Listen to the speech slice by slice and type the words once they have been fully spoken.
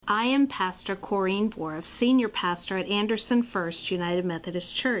I am Pastor Corrine Borff, Senior Pastor at Anderson First United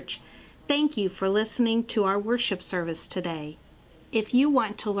Methodist Church. Thank you for listening to our worship service today. If you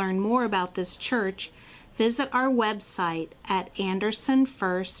want to learn more about this church, visit our website at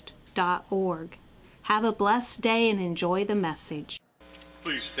andersonfirst.org. Have a blessed day and enjoy the message.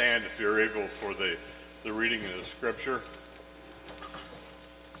 Please stand if you're able for the reading of the scripture.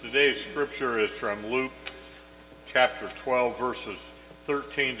 Today's scripture is from Luke chapter 12, verses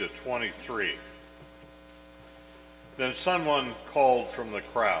 13 to 23. Then someone called from the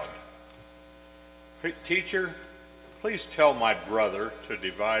crowd, "Teacher, please tell my brother to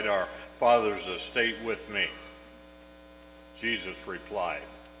divide our father's estate with me." Jesus replied,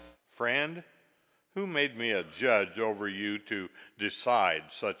 "Friend, who made me a judge over you to decide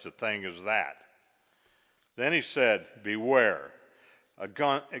such a thing as that?" Then he said, "Beware,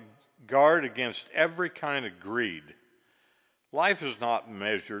 guard against every kind of greed. Life is not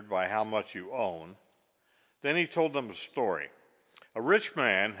measured by how much you own." Then he told them a story. A rich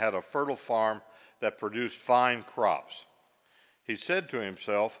man had a fertile farm that produced fine crops. He said to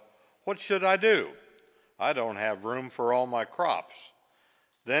himself, "What should I do? I don't have room for all my crops."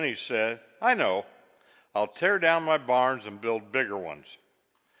 Then he said, "I know. I'll tear down my barns and build bigger ones.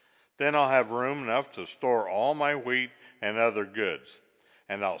 Then I'll have room enough to store all my wheat and other goods.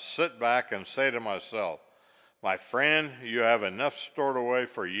 And I'll sit back and say to myself, 'My friend, you have enough stored away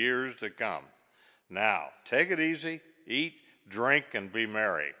for years to come. Now, take it easy, eat, drink, and be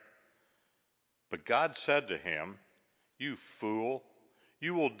merry.' But God said to him, 'You fool,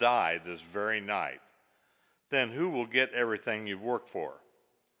 you will die this very night. Then who will get everything you've worked for?'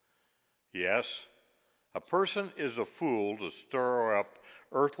 Yes, a person is a fool to stir up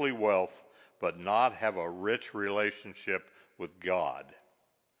earthly wealth but not have a rich relationship with God."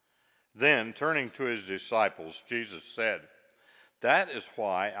 Then, turning to his disciples, Jesus said, "That is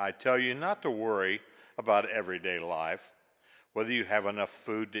why I tell you not to worry about everyday life, whether you have enough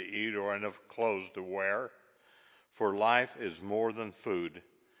food to eat or enough clothes to wear. For life is more than food,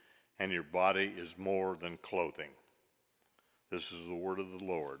 and your body is more than clothing." This is the word of the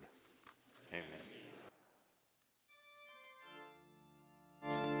Lord. Amen.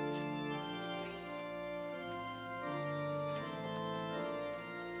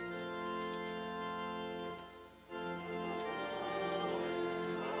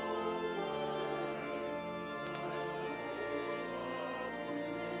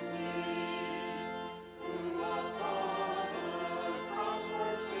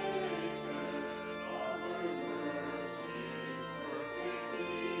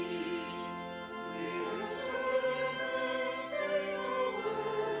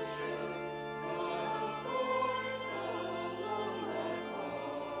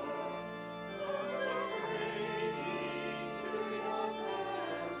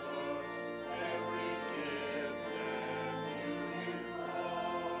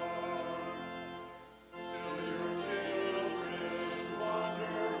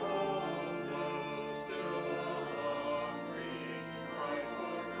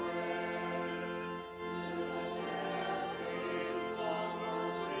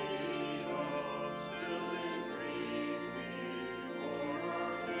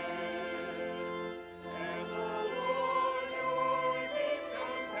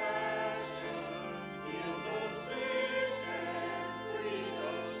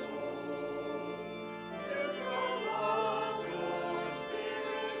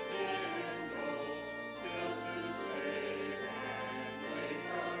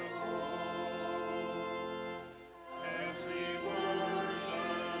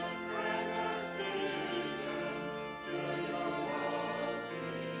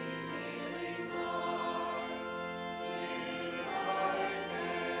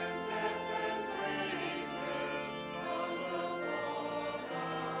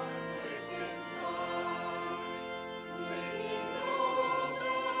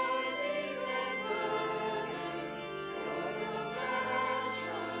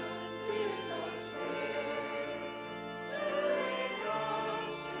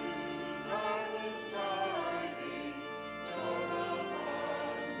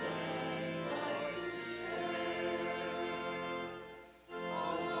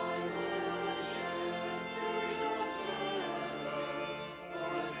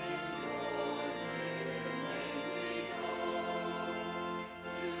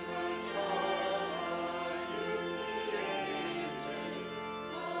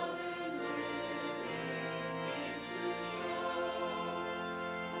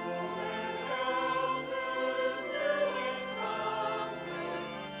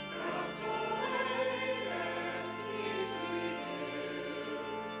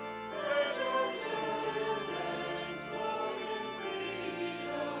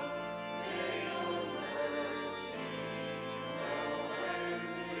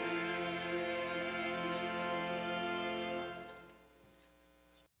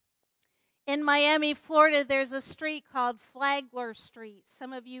 In Miami, Florida, there's a street called Flagler Street.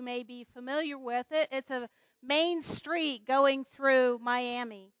 Some of you may be familiar with it. It's a main street going through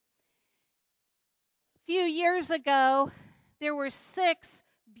Miami. A few years ago, there were 6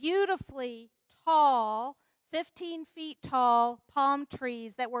 beautifully tall, 15 feet tall palm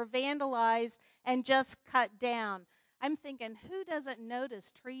trees that were vandalized and just cut down. I'm thinking, who doesn't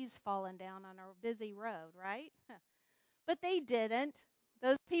notice trees falling down on a busy road, right? But they didn't.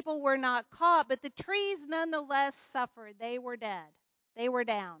 Those people were not caught, but the trees nonetheless suffered. They were dead. They were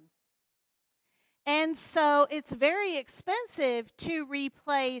down. And so it's very expensive to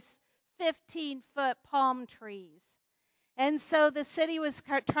replace 15-foot palm trees. And so the city was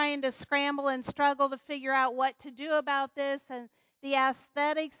trying to scramble and struggle to figure out what to do about this, and the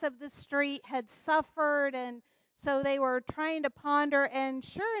aesthetics of the street had suffered, and so they were trying to ponder, and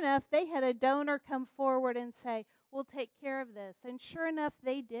sure enough, they had a donor come forward and say, "We'll take care of this." And sure enough,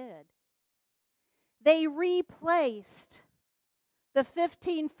 they did. They replaced the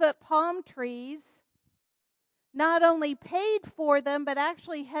 15-foot palm trees, not only paid for them, but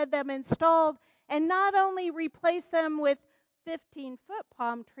actually had them installed, and not only replaced them with 15-foot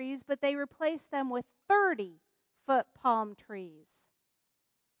palm trees, but they replaced them with 30-foot palm trees,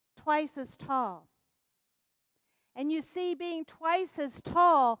 twice as tall. And you see, being twice as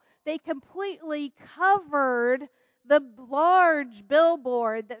tall, they completely covered the large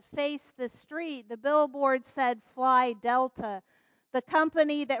billboard that faced the street. The billboard said Fly Delta. The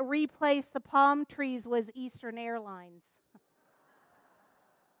company that replaced the palm trees was Eastern Airlines.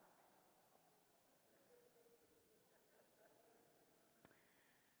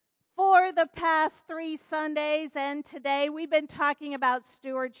 For the past 3 Sundays and today, we've been talking about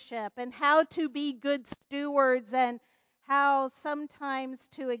stewardship and how to be good stewards and how sometimes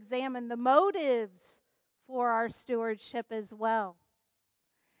to examine the motives for our stewardship as well.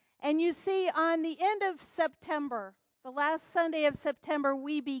 And you see, on the end of September, the last Sunday of September,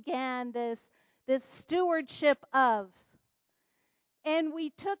 we began this stewardship of. And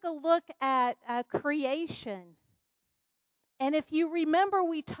we took a look at creation. And if you remember,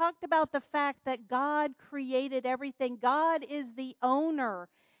 we talked about the fact that God created everything. God is the owner,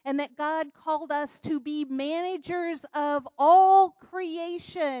 and that God called us to be managers of all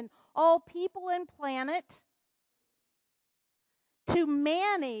creation, all people and planet, to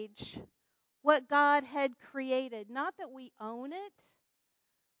manage what God had created. Not that we own it,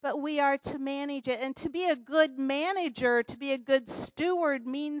 but we are to manage it. And to be a good manager, to be a good steward,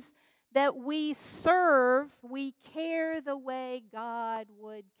 means that we serve, we care the way God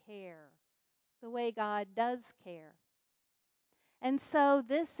would care, the way God does care. And so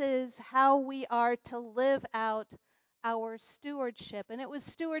this is how we are to live out our stewardship. And it was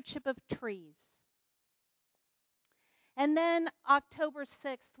stewardship of trees. And then October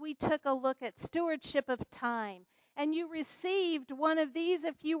 6th, we took a look at stewardship of time. And you received one of these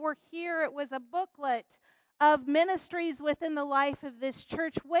if you were here. It was a booklet of ministries within the life of this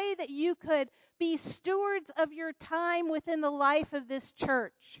church, way that you could be stewards of your time within the life of this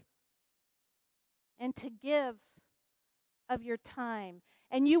church and to give of your time.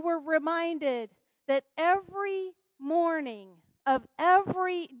 And you were reminded that every morning of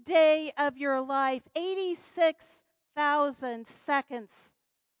every day of your life, 86,000 seconds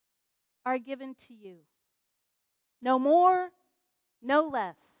are given to you. No more, no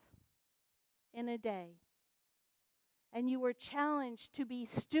less in a day. And you were challenged to be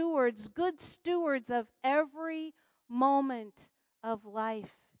stewards, good stewards of every moment of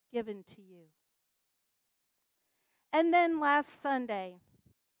life given to you. And then last Sunday,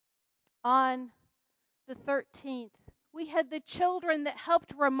 on the 13th, we had the children that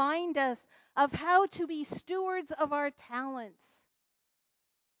helped remind us of how to be stewards of our talents.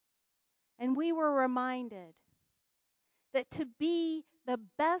 And we were reminded that to be the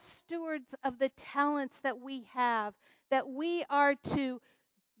best stewards of the talents that we have, that we are to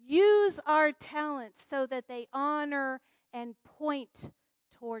use our talents so that they honor and point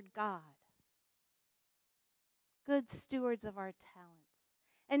toward God. Good stewards of our talents.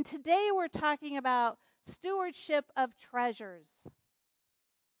 And today we're talking about stewardship of treasures.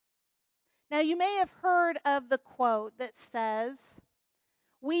 Now you may have heard of the quote that says,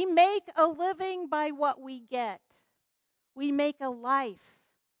 "We make a living by what we get. We make a life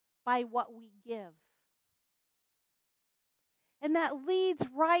by what we give." And that leads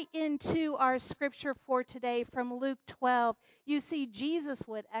right into our scripture for today from Luke 12. You see, Jesus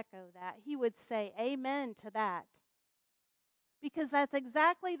would echo that. He would say amen to that. Because that's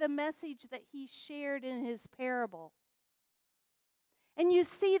exactly the message that he shared in his parable. And you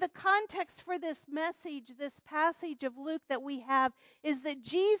see, the context for this message, this passage of Luke that we have, is that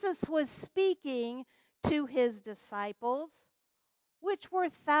Jesus was speaking to his disciples, which were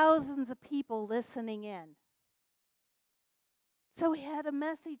thousands of people listening in. So he had a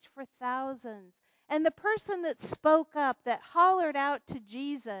message for thousands. And the person that spoke up, that hollered out to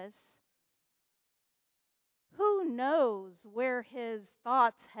Jesus, who knows where his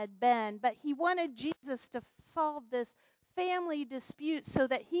thoughts had been, but he wanted Jesus to solve this family dispute so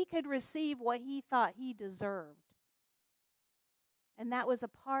that he could receive what he thought he deserved. And that was a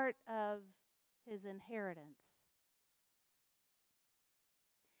part of his inheritance.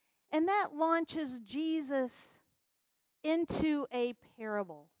 And that launches Jesus into a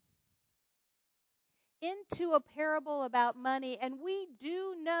parable. Into a parable about money. And we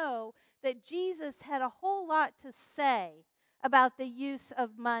do know that Jesus had a whole lot to say about the use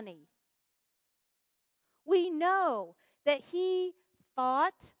of money. We know that he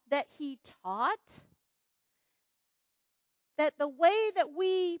thought, that he taught, that the way that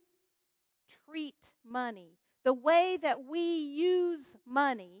we treat money, the way that we use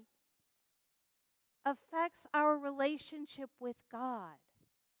money, affects our relationship with God,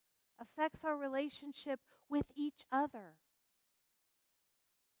 affects our relationship with each other.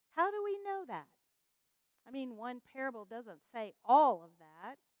 How do we know that? I mean, one parable doesn't say all of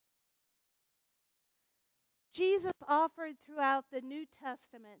that. Jesus offered throughout the New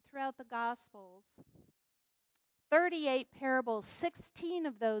Testament, throughout the Gospels, 38 parables. 16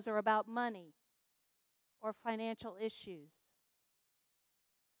 of those are about money or financial issues.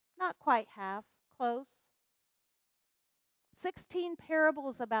 Not quite half, close. 16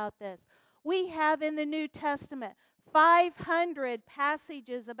 parables about this. We have in the New Testament 500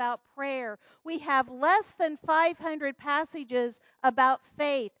 passages about prayer. We have less than 500 passages about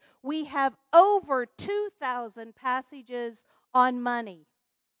faith. We have over 2,000 passages on money.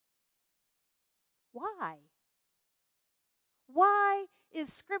 Why? Why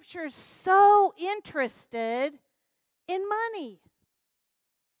is Scripture so interested in money?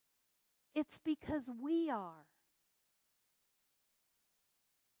 It's because we are.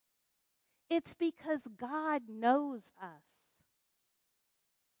 It's because God knows us.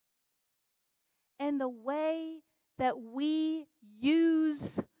 And the way that we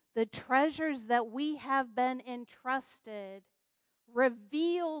use the treasures that we have been entrusted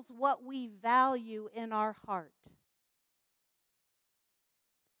reveals what we value in our heart.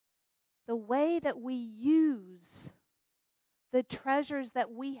 The way that we use the treasures that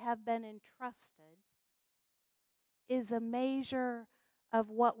we have been entrusted is a measure of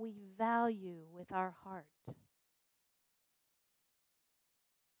what we value with our heart.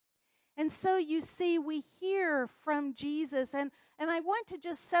 And so you see, we hear from Jesus, and I want to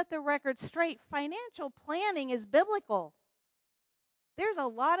just set the record straight. Financial planning is biblical. There's a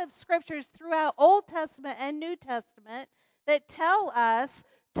lot of scriptures throughout Old Testament and New Testament that tell us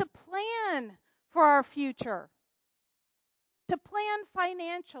to plan for our future, to plan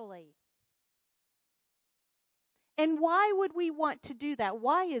financially. And why would we want to do that?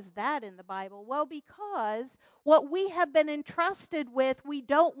 Why is that in the Bible? Well, because what we have been entrusted with, we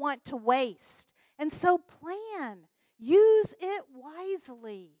don't want to waste. And so plan. Use it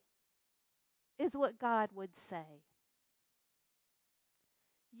wisely, is what God would say.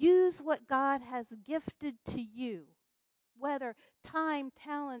 Use what God has gifted to you, whether time,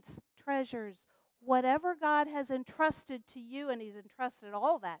 talents, treasures, whatever God has entrusted to you, and He's entrusted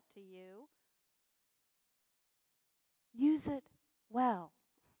all that to you. Use it well.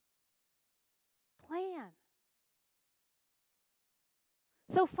 Plan.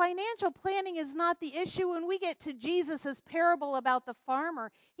 So financial planning is not the issue. When we get to Jesus' parable about the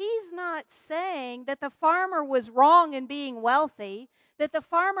farmer, he's not saying that the farmer was wrong in being wealthy, that the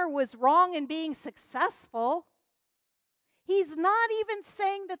farmer was wrong in being successful. He's not even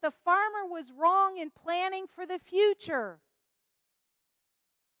saying that the farmer was wrong in planning for the future.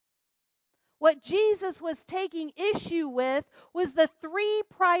 What Jesus was taking issue with was the three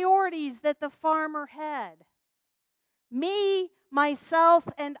priorities that the farmer had. Me, myself,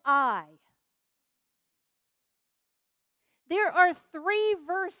 and I. There are 3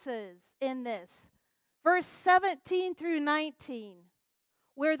 verses in this, verse 17 through 19,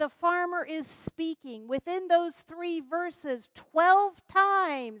 where the farmer is speaking. Within those 3 verses, 12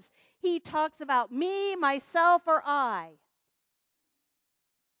 times he talks about me, myself, or I.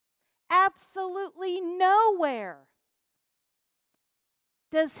 Absolutely nowhere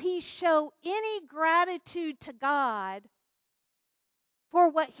does he show any gratitude to God for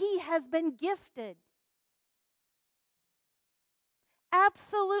what he has been gifted.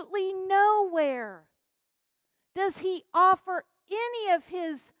 Absolutely nowhere does he offer any of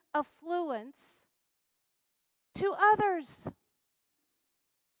his affluence to others.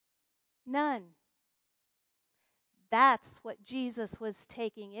 None. That's what Jesus was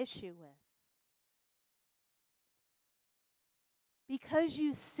taking issue with. Because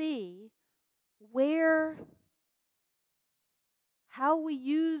you see how we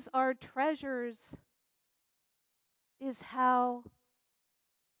use our treasures is how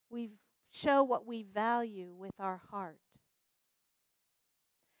we show what we value with our heart.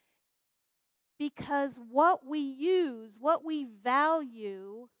 Because what we use, what we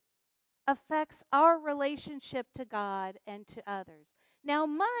value, affects our relationship to God and to others. Now,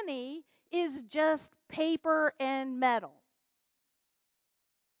 money is just paper and metal.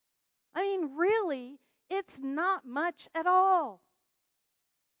 I mean, really, it's not much at all.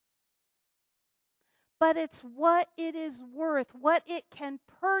 But it's what it is worth, what it can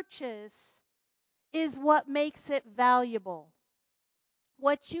purchase is what makes it valuable.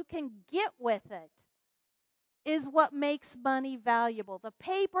 What you can get with it is what makes money valuable. The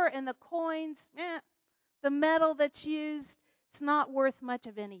paper and the coins, the metal that's used, it's not worth much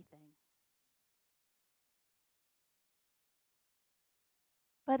of anything.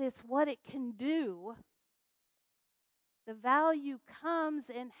 But it's what it can do. The value comes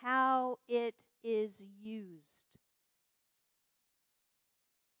in how it is used.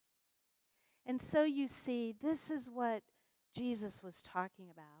 And so you see, this is what Jesus was talking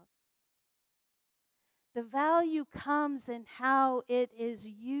about. The value comes in how it is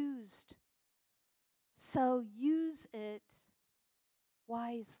used. So use it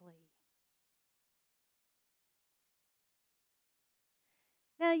wisely.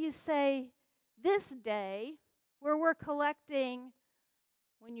 Now you say, this day, where we're collecting,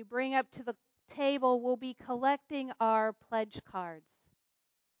 when you bring up to the table, we'll be collecting our pledge cards.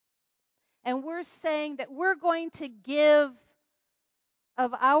 And we're saying that we're going to give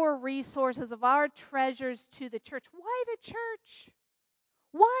of our resources, of our treasures to the church. Why the church?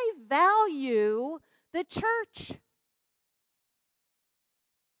 Why value the church?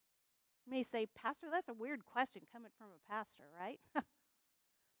 You may say, Pastor, that's a weird question coming from a pastor, right?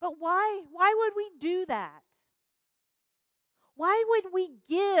 But why would we do that? Why would we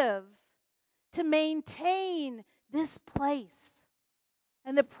give to maintain this place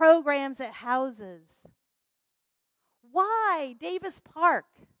and the programs it houses? Why Davis Park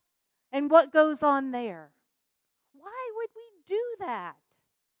and what goes on there? Why would we do that?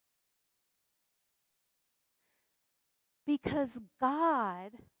 Because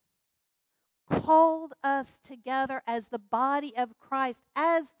God called us together as the body of Christ,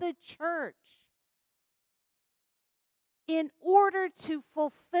 as the church, in order to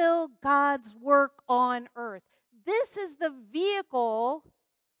fulfill God's work on earth. This is the vehicle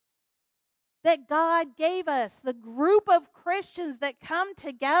that God gave us, the group of Christians that come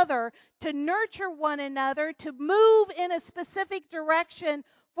together to nurture one another, to move in a specific direction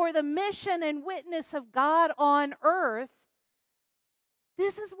for the mission and witness of God on earth.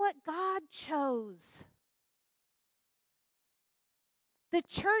 This is what God chose. The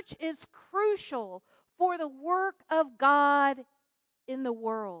church is crucial for the work of God in the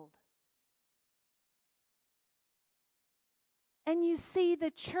world. And you see,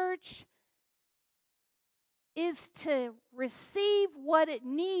 the church is to receive what it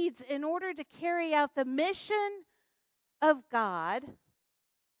needs in order to carry out the mission of God,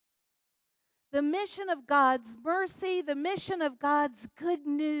 the mission of God's mercy, the mission of God's good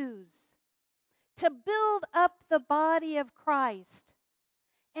news, to build up the body of Christ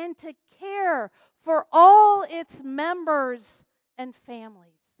and to care for all its members and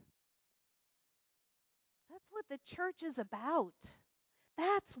families. That's what the church is about.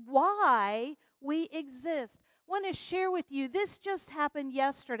 That's why we exist. I want to share with you, this just happened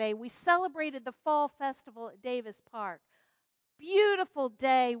yesterday. We celebrated the Fall Festival at Davis Park. Beautiful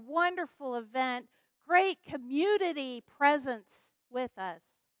day, wonderful event, great community presence with us.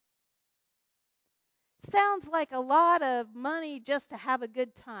 Sounds like a lot of money just to have a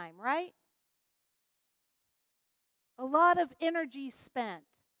good time, right? A lot of energy spent.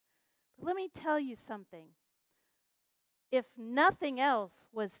 But let me tell you something. If nothing else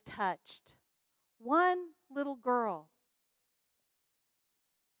was touched, one little girl.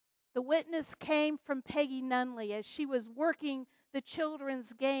 The witness came from Peggy Nunley. As she was working the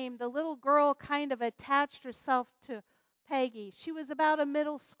children's game, the little girl kind of attached herself to Peggy. She was about a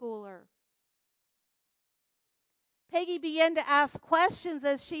middle schooler. Peggy began to ask questions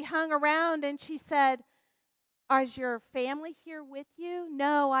as she hung around, and she said, "Is your family here with you?"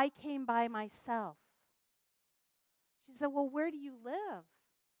 "No, I came by myself." She said, "Well, where do you live?"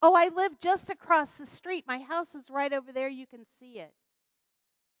 Oh, I live just across the street. My house is right over there. You can see it.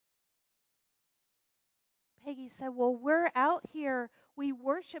 Peggy said, well, we're out here. We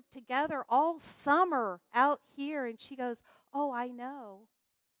worship together all summer out here. And she goes, oh, I know.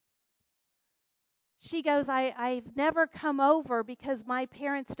 She goes, I've never come over because my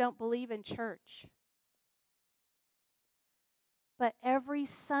parents don't believe in church. But every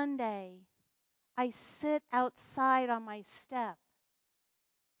Sunday, I sit outside on my step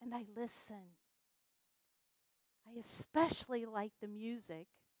and I listen. I especially like the music,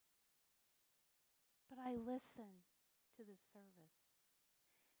 but I listen to the service.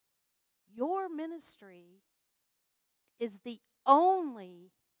 Your ministry is the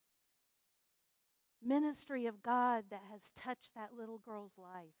only ministry of God that has touched that little girl's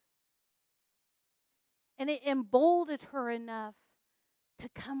life. And it emboldened her enough to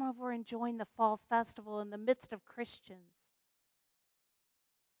come over and join the fall festival in the midst of Christians.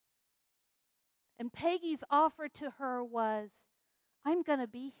 And Peggy's offer to her was, I'm going to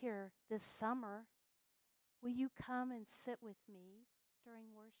be here this summer. Will you come and sit with me during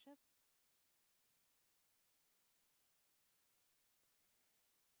worship?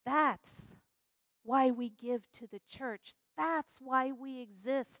 That's why we give to the church. That's why we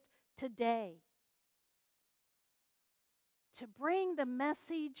exist today. To bring the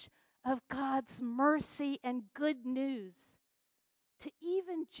message of God's mercy and good news to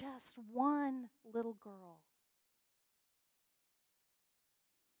even just one little girl.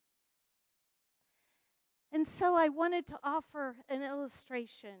 And so I wanted to offer an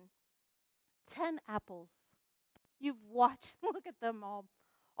illustration. 10 apples. You've watched, look at them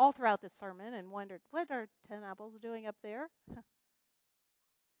all throughout the sermon and wondered, what are 10 apples doing up there?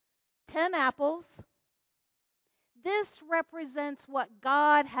 10 apples. This represents what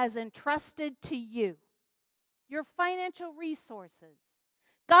God has entrusted to you, your financial resources.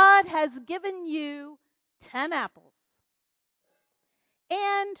 God has given you 10 apples.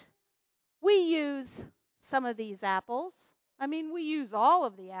 And we use some of these apples. I mean, we use all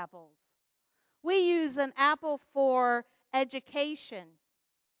of the apples. We use an apple for education.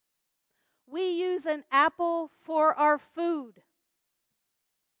 We use an apple for our food.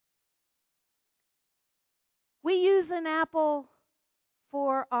 We use an apple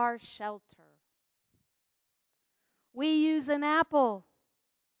for our shelter. We use an apple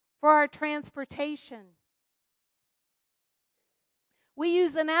for our transportation. We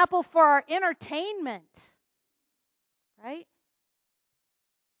use an apple for our entertainment, right?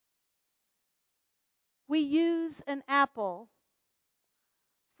 We use an apple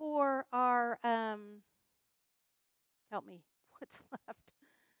for our, help me, what's left?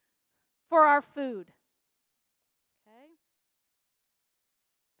 For our food. Okay?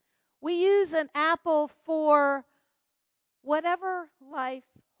 We use an apple for whatever life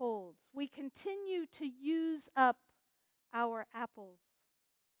holds. We continue to use up our apples.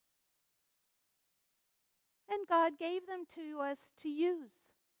 And God gave them to us to use.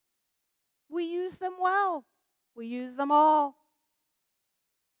 We use them well. We use them all.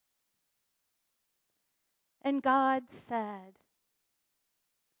 And God said,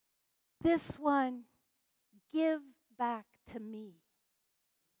 this one, give back to me.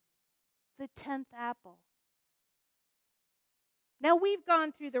 The 10th apple. Now we've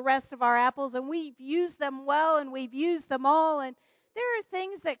gone through the rest of our apples and we've used them well and we've used them all. And there are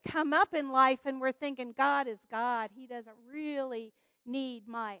things that come up in life and we're thinking, God is God. He doesn't really need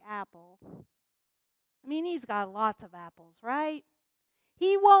my apple. I mean, He's got lots of apples, right?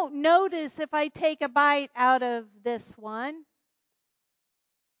 He won't notice if I take a bite out of this one.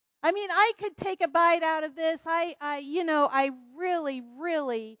 I mean, I could take a bite out of this. I really,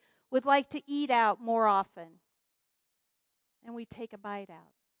 really would like to eat out more often. And we take a bite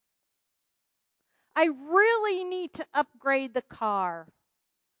out. I really need to upgrade the car.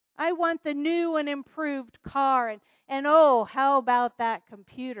 I want the new and improved car. And oh, how about that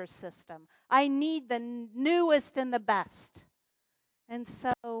computer system? I need the newest and the best. And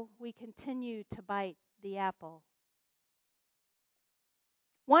so we continue to bite the apple.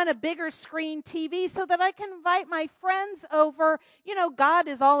 Want a bigger screen TV so that I can invite my friends over. You know, God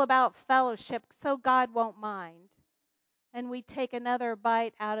is all about fellowship, so God won't mind. And we take another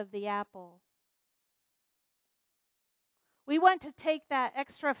bite out of the apple. We want to take that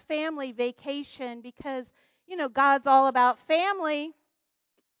extra family vacation because, you know, God's all about family.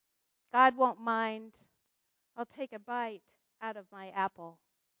 God won't mind. I'll take a bite out of my apple.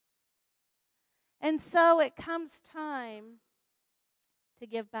 And so it comes time to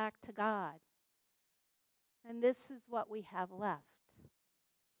give back to God. And this is what we have left.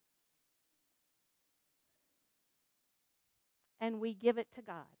 and we give it to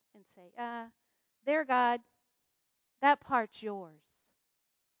God and say, there, God, that part's yours.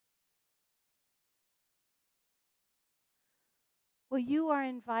 Well, you are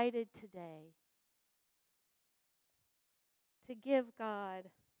invited today to give God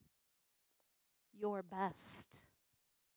your best.